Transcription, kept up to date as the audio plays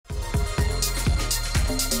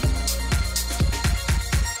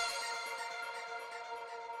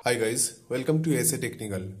Hi guys, welcome to SA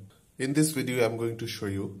Technical. In this video I am going to show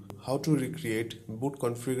you how to recreate boot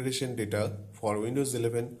configuration data for Windows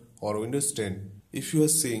 11 or Windows 10. If you are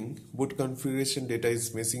seeing boot configuration data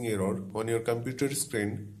is missing error on your computer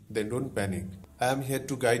screen, then don't panic. I am here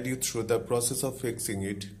to guide you through the process of fixing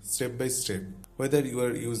it step by step. Whether you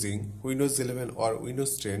are using Windows 11 or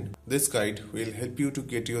Windows 10, this guide will help you to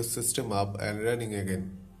get your system up and running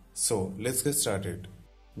again. So let's get started.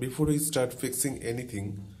 Before we start fixing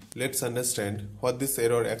anything, let's understand what this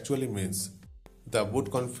error actually means. The boot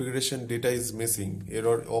configuration data is missing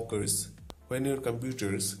error occurs when your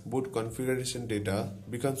computer's boot configuration data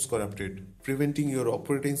becomes corrupted, preventing your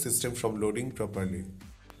operating system from loading properly.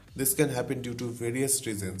 This can happen due to various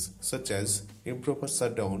reasons such as improper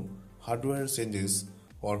shutdown, hardware changes,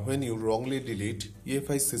 or when you wrongly delete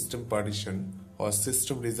UEFI system partition or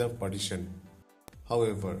system reserve partition.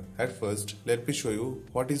 However, at first, let me show you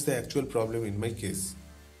what is the actual problem in my case.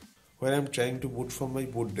 When I am trying to boot from my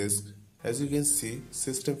boot disk, as you can see,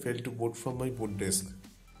 system failed to boot from my boot disk.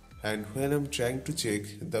 And when I am trying to check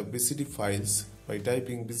the BCD files by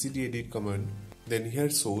typing bcdedit command, then here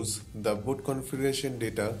shows the boot configuration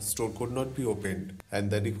data store could not be opened and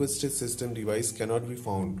the requested system device cannot be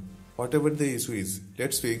found. Whatever the issue is,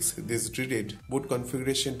 let's fix this dreaded boot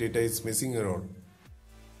configuration data is missing error.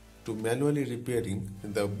 To manually repairing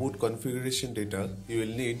the boot configuration data, you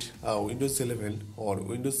will need a Windows 11 or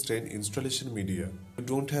Windows 10 installation media. If you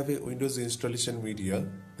don't have a Windows installation media,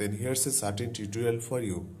 then here's a certain tutorial for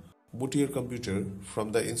you. Boot your computer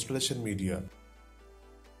from the installation media.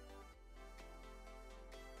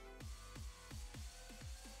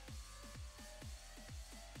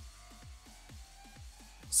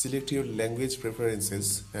 Select your language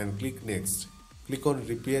preferences and click Next. Click on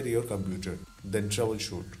Repair your computer, then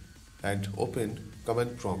Troubleshoot, and open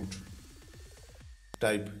command prompt.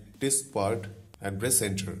 Type disk part and press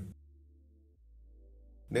enter.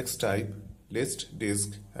 Next type list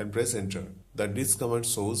disk and press enter. The disk command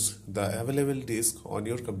shows the available disk on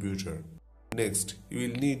your computer. Next, you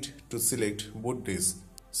will need to select boot disk.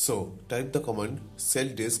 So type the command cell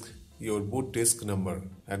disk your boot disk number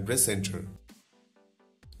and press enter.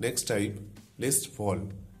 Next type list vol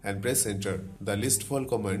and press enter. The list vol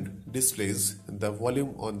command displays the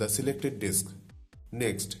volume on the selected disk.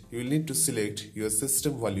 Next, you will need to select your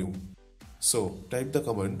system volume. So type the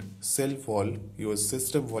command cell vol your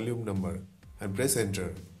system volume number and press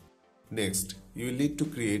enter. Next, you will need to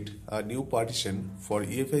create a new partition for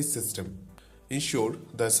UEFI system. Ensure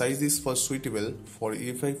the size is suitable for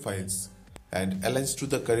UEFI files and aligns to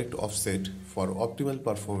the correct offset for optimal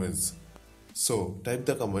performance. So type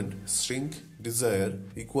the command shrink desire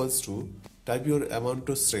equals to type your amount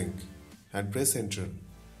to shrink and press enter.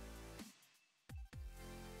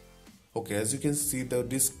 Okay, as you can see, the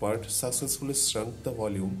disk part successfully shrunk the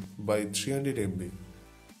volume by 300 MB.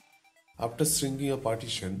 After shrinking a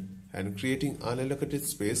partition and creating unallocated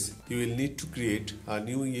space, you will need to create a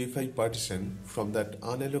new UEFI partition from that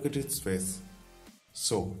unallocated space.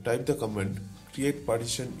 So type the command create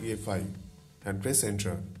partition UEFI and press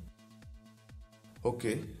enter.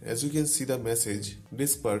 Okay, as you can see the message,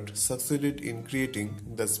 disk part succeeded in creating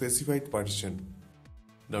the specified partition.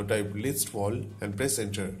 Now type list vol and press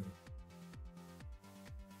enter.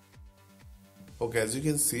 Okay, as you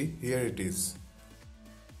can see, here it is.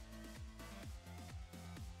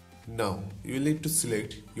 Now you will need to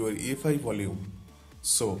select your UEFI volume.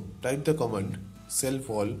 So type the command cell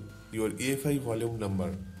vol your UEFI volume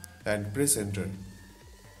number and press enter.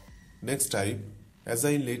 Next type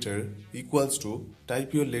assign letter equals to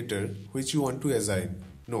type your letter which you want to assign.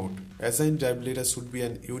 Note, assign drive letter should be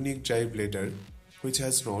an unique drive letter which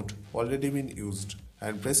has not already been used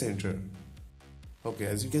and press enter. Okay,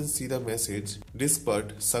 as you can see the message, disk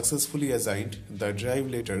part successfully assigned the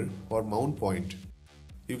drive letter or mount point.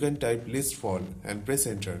 You can type list vol and press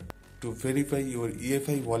enter to verify your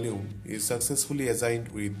UEFI volume is successfully assigned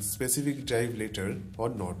with specific drive letter or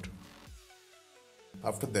not.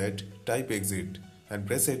 After that, type exit and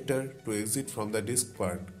press enter to exit from the disk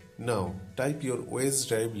part. Now type your OS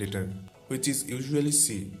drive letter, which is usually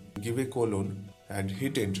C, give a colon and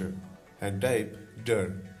hit enter, and type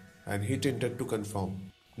dir and hit enter to confirm.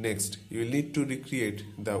 Next, you will need to recreate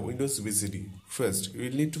the Windows BCD. First, you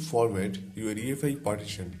will need to format your UEFI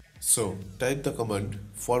partition. So type the command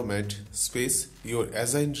format space your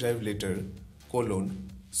assigned drive letter colon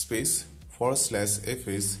space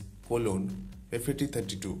 /fs colon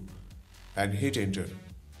FAT32 and hit enter.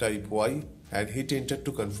 Type Y and hit enter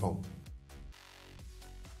to confirm.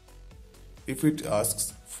 If it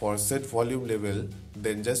asks for set volume level,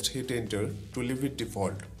 then just hit enter to leave it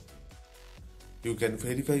default. You can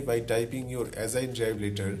verify by typing your assigned drive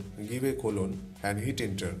letter, give a colon and hit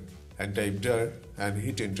enter, and type dir and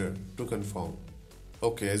hit enter to confirm.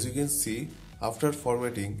 Okay, as you can see, after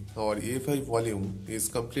formatting, our UEFI volume is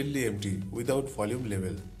completely empty without volume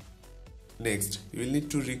label. Next, you will need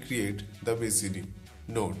to recreate the BCD.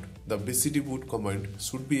 Note, the BCD boot command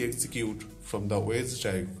should be executed from the OS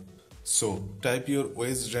drive. So, type your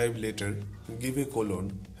OS drive letter, give a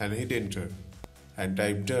colon and hit enter, and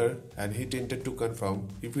type dir and hit enter to confirm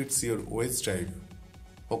if it's your OS drive.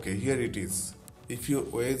 Okay, here it is. If your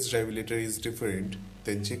OS drive letter is different,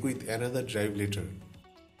 then check with another drive letter.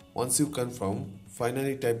 Once you confirm,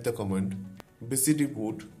 finally type the command bcd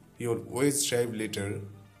boot your OS drive letter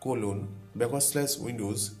colon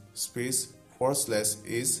 /Windows space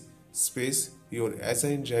 /s space your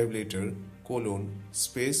assigned drive letter colon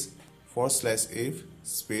space /f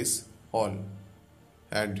space all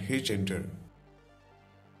and hit enter.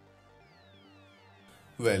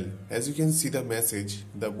 Well, as you can see the message,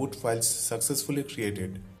 the boot files successfully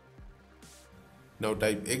created. Now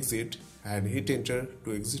type exit and hit enter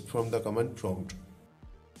to exit from the command prompt.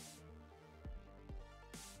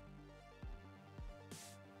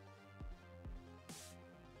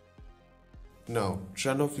 Now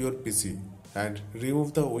turn off your PC and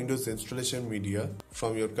remove the Windows installation media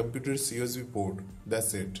from your computer's USB port.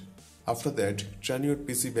 That's it. After that, turn your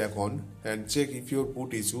PC back on and check if your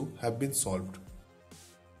boot issue have been solved.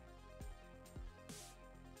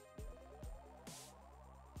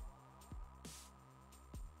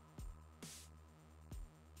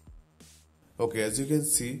 Okay, as you can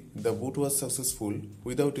see, the boot was successful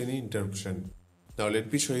without any interruption. Now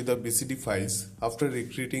let me show you the BCD files after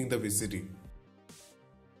recreating the BCD.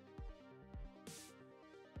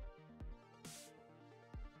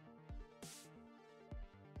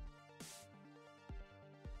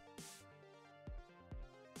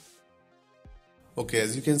 Okay,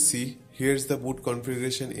 as you can see, here's the boot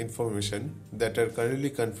configuration information that are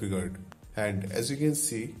currently configured. And as you can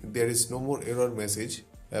see, there is no more error message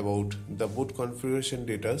about the boot configuration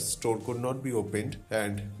data stored could not be opened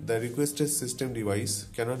and the requested system device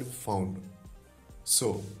cannot be found.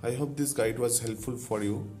 So, I hope this guide was helpful for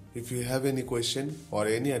you. If you have any question or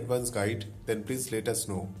any advanced guide, then please let us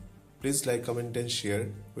know. Please like, comment and share.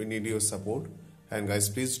 We need your support. And guys,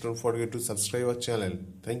 please don't forget to subscribe our channel.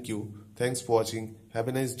 Thank you. Thanks for watching. Have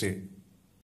a nice day.